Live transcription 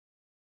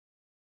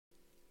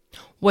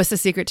What's the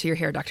secret to your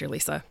hair, Dr.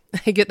 Lisa?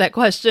 I get that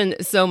question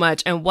so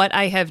much. And what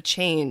I have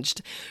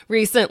changed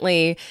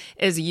recently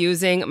is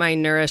using my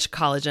Nourish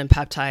Collagen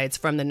Peptides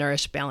from the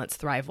Nourish Balance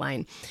Thrive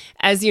line.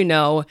 As you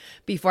know,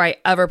 before I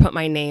ever put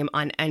my name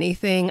on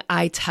anything,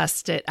 I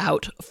test it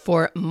out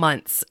for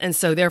months. And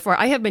so therefore,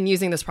 I have been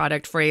using this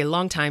product for a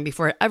long time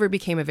before it ever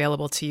became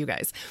available to you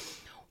guys.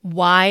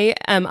 Why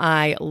am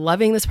I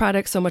loving this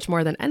product so much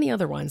more than any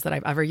other ones that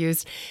I've ever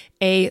used?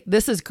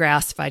 This is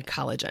grass-fed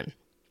collagen.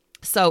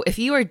 So if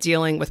you are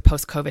dealing with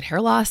post-COVID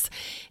hair loss,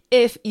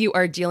 if you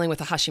are dealing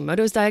with a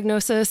Hashimoto's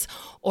diagnosis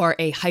or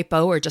a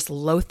hypo or just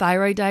low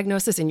thyroid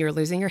diagnosis and you're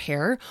losing your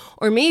hair,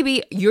 or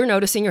maybe you're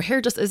noticing your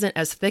hair just isn't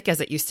as thick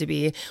as it used to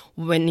be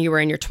when you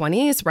were in your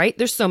 20s, right?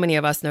 There's so many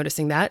of us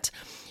noticing that.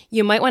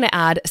 You might want to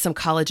add some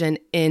collagen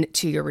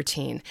into your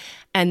routine.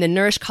 And the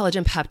Nourish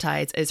Collagen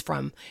Peptides is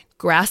from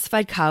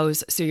grass-fed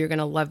cows, so you're going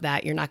to love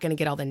that. You're not going to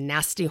get all the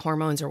nasty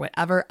hormones or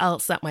whatever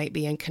else that might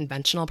be in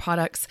conventional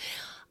products.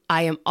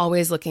 I am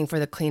always looking for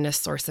the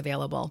cleanest source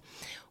available.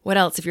 What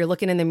else? If you're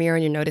looking in the mirror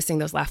and you're noticing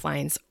those laugh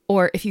lines,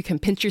 or if you can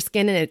pinch your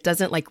skin and it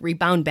doesn't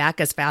rebound back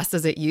as fast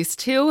as it used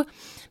to,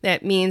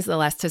 that means the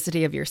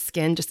elasticity of your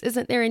skin just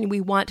isn't there and we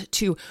want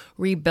to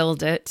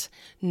rebuild it,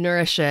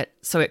 nourish it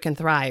so it can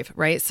thrive,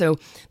 right? So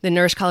the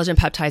Nourish Collagen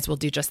Peptides will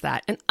do just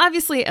that. And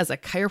obviously as a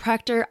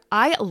chiropractor,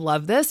 I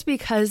love this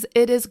because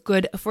it is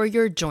good for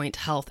your joint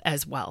health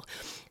as well.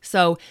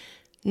 So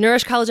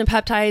Nourish Collagen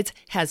Peptides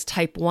has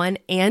type 1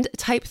 and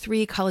type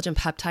 3 collagen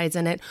peptides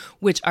in it,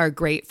 which are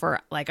great for,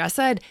 like I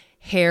said,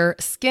 hair,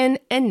 skin,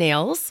 and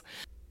nails.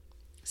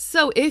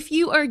 So if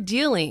you are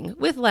dealing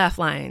with laugh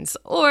lines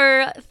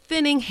or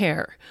thinning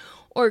hair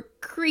or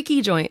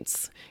creaky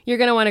joints, you're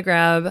going to want to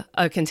grab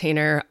a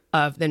container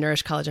of the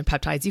Nourish Collagen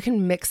Peptides. You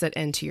can mix it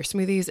into your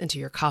smoothies, into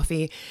your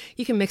coffee.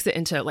 You can mix it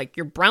into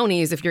your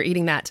brownies if you're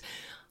eating that.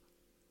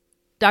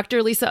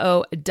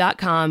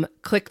 drlisao.com,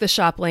 click the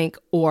shop link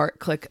or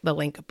click the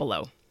link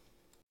below.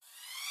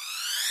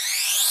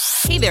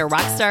 Hey there,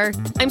 Rockstar.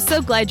 I'm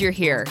so glad you're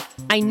here.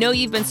 I know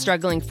you've been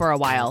struggling for a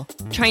while,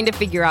 trying to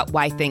figure out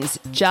why things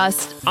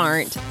just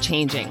aren't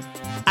changing.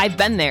 I've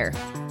been there.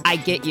 I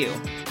get you.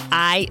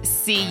 I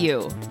see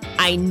you.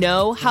 I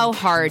know how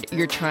hard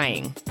you're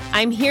trying.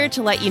 I'm here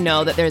to let you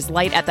know that there's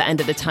light at the end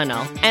of the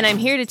tunnel, and I'm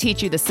here to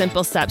teach you the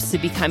simple steps to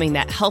becoming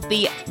that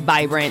healthy,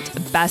 vibrant,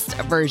 best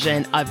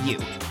version of you.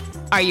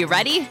 Are you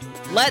ready?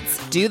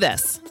 Let's do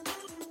this.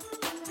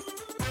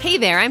 Hey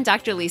there, I'm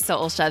Dr. Lisa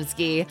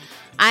Olszewski.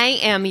 I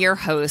am your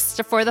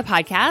host for the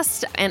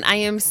podcast, and I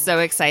am so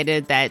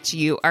excited that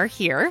you are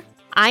here.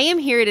 I am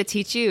here to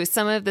teach you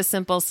some of the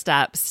simple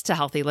steps to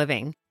healthy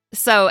living.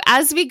 So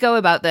as we go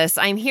about this,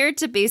 I'm here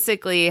to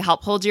basically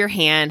help hold your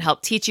hand,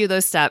 help teach you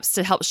those steps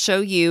to help show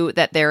you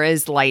that there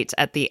is light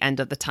at the end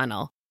of the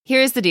tunnel.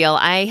 Here's the deal.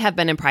 I have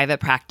been in private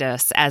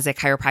practice as a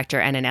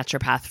chiropractor and a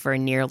naturopath for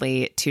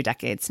nearly 2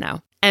 decades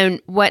now.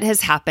 And what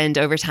has happened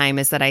over time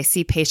is that I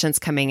see patients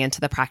coming into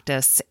the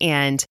practice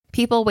and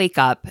people wake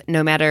up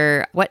no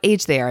matter what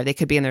age they are. They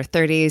could be in their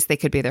 30s, they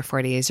could be in their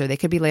 40s, or they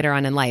could be later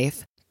on in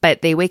life.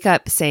 But they wake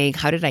up saying,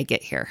 how did I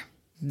get here?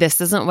 This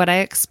isn't what I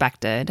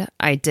expected.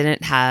 I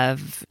didn't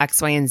have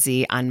X, Y, and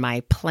Z on my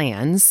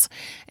plans.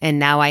 And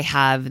now I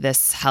have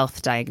this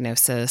health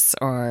diagnosis,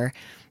 or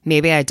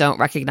maybe I don't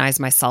recognize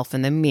myself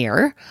in the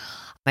mirror.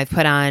 I've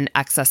put on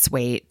excess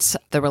weight.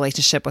 The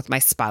relationship with my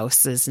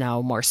spouse is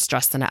now more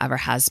stressed than it ever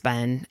has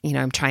been.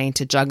 I'm trying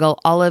to juggle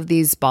all of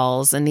these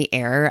balls in the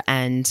air,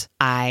 and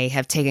I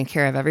have taken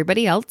care of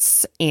everybody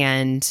else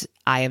and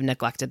I have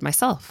neglected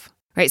myself,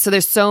 right? So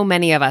there's so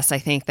many of us, I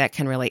think, that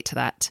can relate to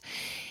that.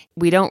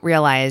 We don't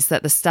realize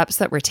that the steps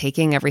that we're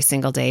taking every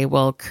single day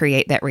will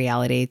create that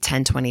reality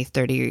 10, 20,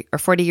 30, or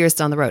 40 years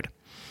down the road.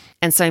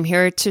 And so I'm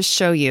here to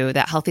show you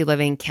that healthy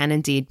living can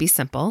indeed be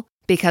simple.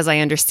 Because I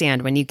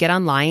understand when you get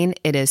online,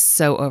 it is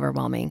so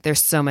overwhelming.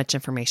 There's so much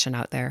information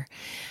out there.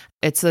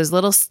 It's those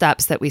little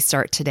steps that we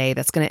start today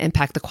that's going to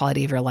impact the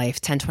quality of your life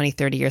 10, 20,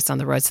 30 years down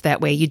the road. So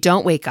that way you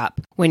don't wake up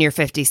when you're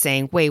 50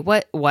 saying, wait,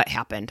 what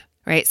happened?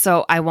 Right?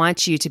 So I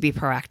want you to be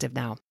proactive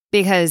now.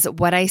 Because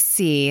what I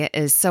see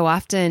is so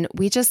often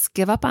we just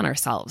give up on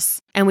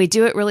ourselves and we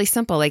do it really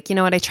simple. Like, you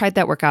know what? I tried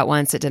that workout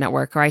once, it didn't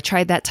work. Or I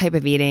tried that type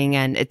of eating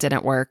and it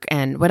didn't work,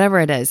 and whatever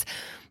it is.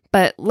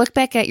 But look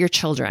back at your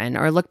children,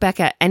 or look back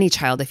at any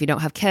child if you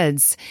don't have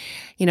kids.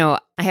 I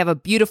have a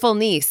beautiful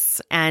niece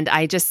and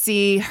I just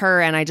see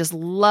her and I just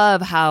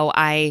love how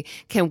I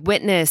can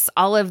witness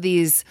all of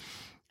these,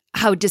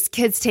 how just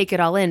kids take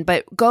it all in.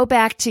 But go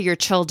back to your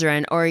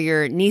children or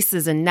your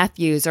nieces and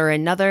nephews or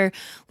another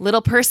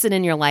little person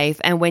in your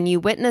life. And when you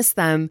witness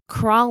them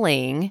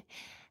crawling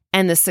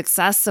and the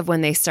success of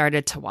when they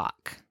started to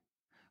walk.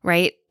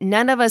 Right?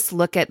 None of us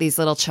look at these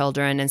little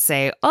children and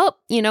say, oh,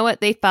 you know what?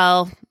 They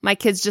fell. My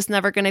kid's just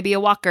never going to be a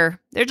walker.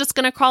 They're just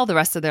going to crawl the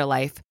rest of their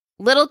life.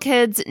 Little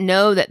kids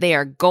know that they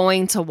are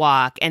going to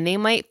walk, and they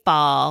might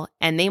fall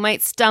and they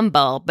might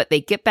stumble, but they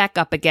get back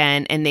up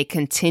again and they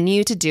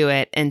continue to do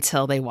it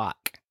until they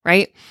walk,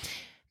 right?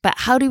 But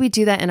how do we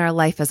do that in our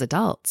life as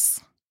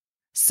adults?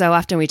 So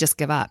often we just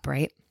give up,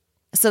 right?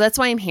 So that's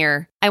why I'm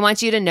here. I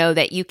want you to know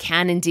that you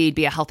can indeed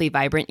be a healthy,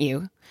 vibrant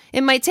you.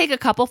 It might take a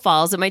couple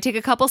falls, it might take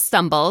a couple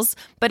stumbles,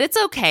 but it's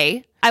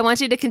okay. I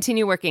want you to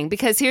continue working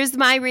because here's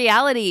my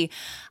reality.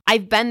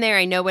 I've been there.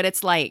 I know what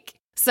it's like.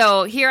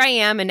 So here I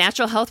am, a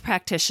natural health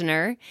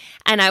practitioner,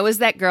 and I was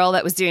that girl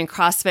that was doing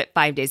CrossFit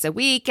 5 days a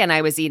week, and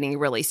I was eating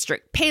really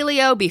strict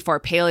paleo before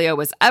paleo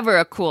was ever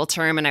a cool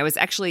term, and I was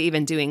actually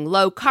even doing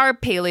low-carb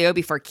paleo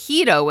before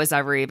keto was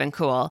ever even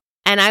cool.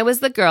 And I was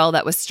the girl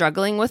that was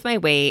struggling with my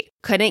weight,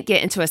 couldn't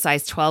get into a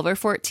size 12 or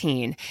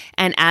 14.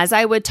 And as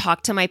I would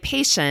talk to my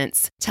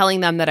patients,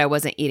 telling them that I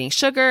wasn't eating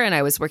sugar and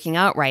I was working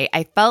out right,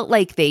 I felt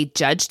like they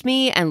judged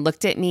me and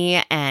looked at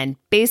me and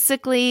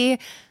basically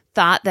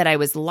thought that I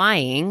was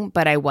lying,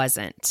 but I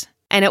wasn't.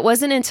 And it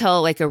wasn't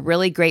until like a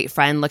really great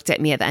friend looked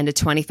at me at the end of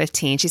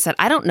 2015. She said,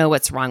 I don't know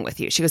what's wrong with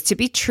you. She goes, to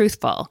be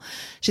truthful.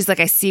 She's like,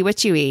 I see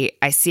what you eat.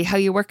 I see how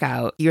you work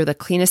out. You're the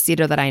cleanest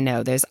eater that I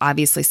know. There's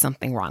obviously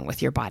something wrong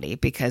with your body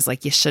because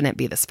like you shouldn't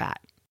be this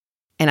fat.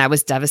 And I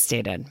was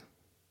devastated.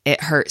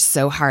 It hurt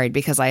so hard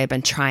because I had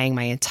been trying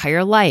my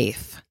entire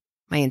life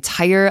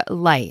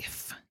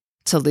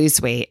to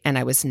lose weight, and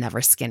I was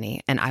never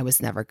skinny and I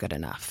was never good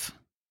enough.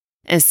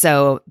 And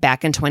so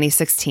back in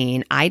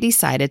 2016, I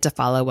decided to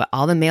follow what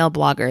all the male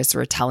bloggers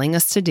were telling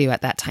us to do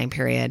at that time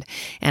period.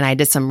 And I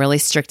did some really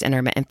strict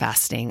intermittent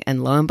fasting.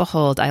 And lo and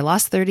behold, I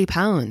lost 30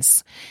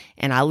 pounds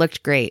and I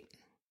looked great.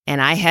 And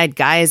I had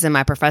guys in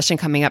my profession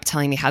coming up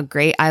telling me how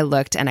great I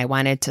looked, and I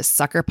wanted to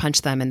sucker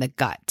punch them in the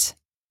gut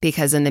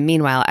because in the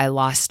meanwhile, I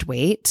lost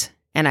weight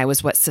and I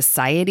was what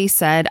society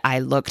said I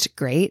looked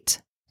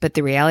great. But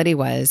the reality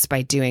was,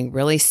 by doing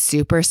really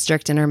super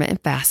strict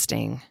intermittent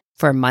fasting,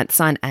 for months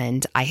on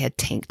end, I had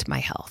tanked my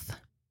health.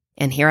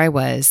 And here I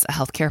was, a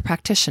healthcare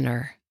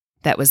practitioner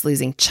that was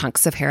losing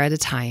chunks of hair at a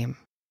time.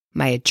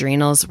 My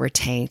adrenals were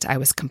tanked. I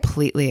was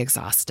completely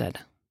exhausted.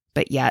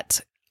 But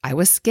yet, I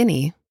was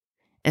skinny.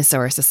 And so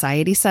our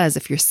society says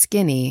if you're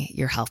skinny,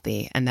 you're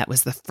healthy. And that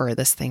was the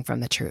furthest thing from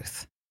the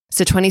truth.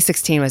 So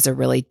 2016 was a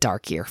really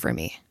dark year for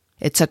me.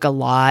 It took a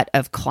lot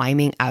of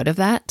climbing out of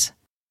that.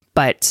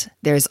 But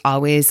there's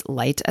always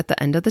light at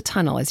the end of the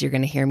tunnel, as you're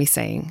going to hear me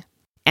saying.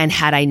 And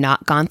had I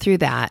not gone through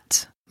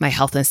that, my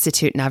Health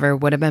Institute never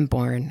would have been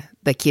born.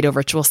 The Keto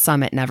Virtual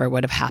Summit never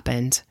would have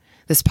happened.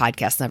 This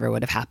podcast never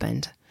would have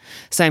happened.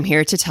 So I'm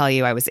here to tell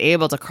you I was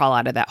able to crawl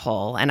out of that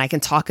hole, and I can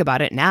talk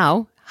about it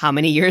now, how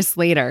many years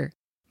later.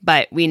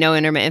 But we know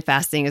intermittent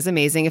fasting is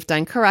amazing if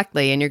done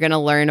correctly, and you're going to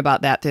learn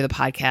about that through the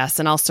podcast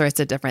and all sorts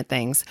of different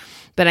things.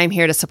 But I'm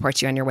here to support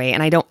you on your way,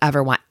 and I don't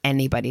ever want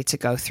anybody to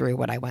go through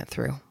what I went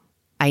through.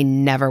 I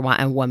never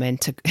want a woman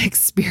to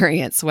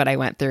experience what I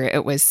went through.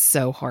 It was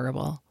so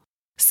horrible.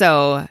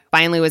 So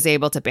finally was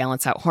able to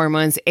balance out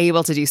hormones,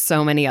 able to do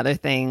so many other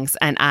things.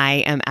 And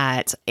I am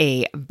at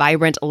a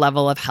vibrant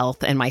level of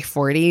health in my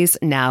 40s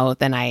now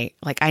than I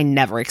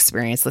never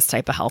experienced this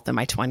type of health in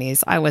my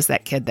 20s. I was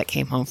that kid that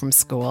came home from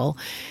school,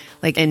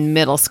 like in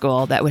middle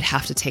school, that would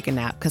have to take a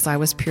nap because I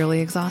was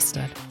purely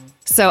exhausted.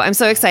 So I'm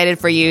so excited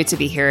for you to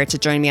be here to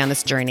join me on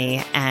this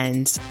journey,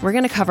 and we're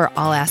going to cover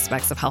all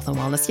aspects of health and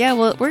wellness. Yeah,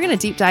 well, we're going to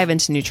deep dive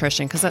into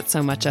nutrition because that's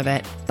so much of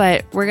it,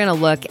 but we're going to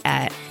look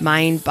at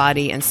mind,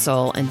 body, and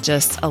soul and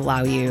just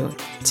allow you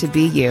to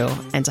be you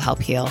and to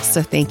help heal.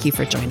 So thank you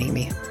for joining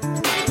me.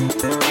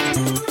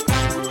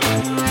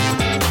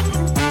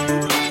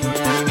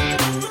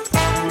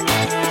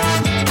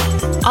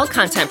 All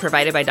content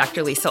provided by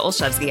Dr. Lisa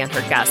Olszewski and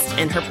her guests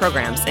in her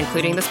programs,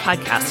 including this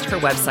podcast, her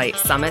website,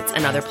 summits,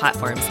 and other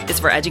platforms, is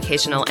for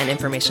educational and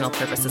informational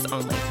purposes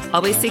only.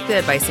 Always seek the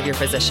advice of your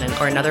physician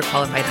or another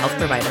qualified health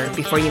provider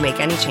before you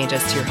make any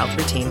changes to your health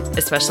routine,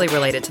 especially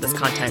related to this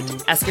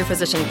content. Ask your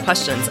physician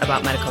questions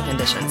about medical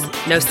conditions.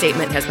 No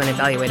statement has been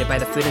evaluated by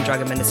the Food and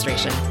Drug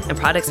Administration, and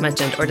products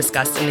mentioned or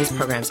discussed in these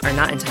programs are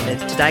not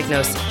intended to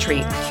diagnose,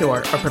 treat, cure,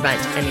 or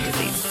prevent any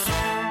disease.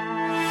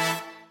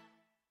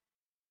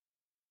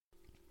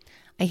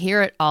 I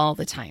hear it all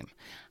the time.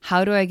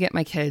 How do I get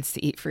my kids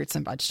to eat fruits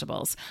and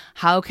vegetables?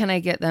 How can I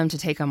get them to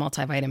take a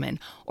multivitamin?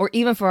 Or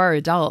even for our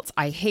adults,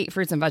 I hate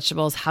fruits and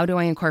vegetables. How do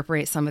I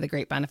incorporate some of the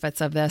great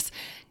benefits of this?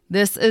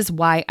 This is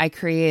why I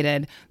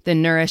created the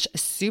Nourish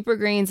Super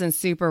Greens and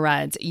Super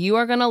Reds. You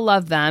are going to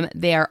love them.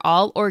 They are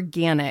all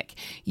organic.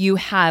 You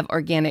have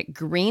organic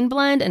green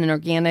blend and an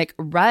organic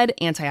red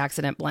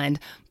antioxidant blend.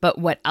 But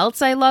what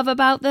else I love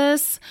about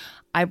this?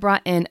 I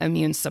brought in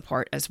immune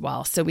support as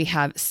well. So we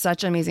have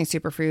such amazing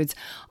superfoods,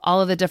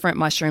 all of the different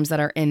mushrooms that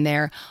are in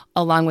there,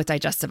 along with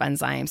digestive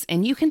enzymes.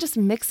 And you can just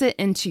mix it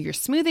into your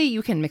smoothie.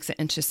 You can mix it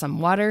into some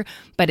water,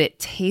 but it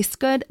tastes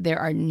good. There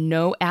are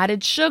no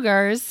added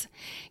sugars.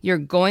 You're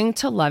going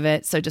to love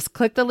it. So just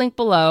click the link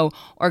below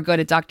or go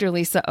to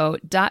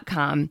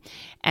drlisao.com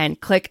and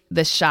click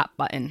the shop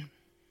button.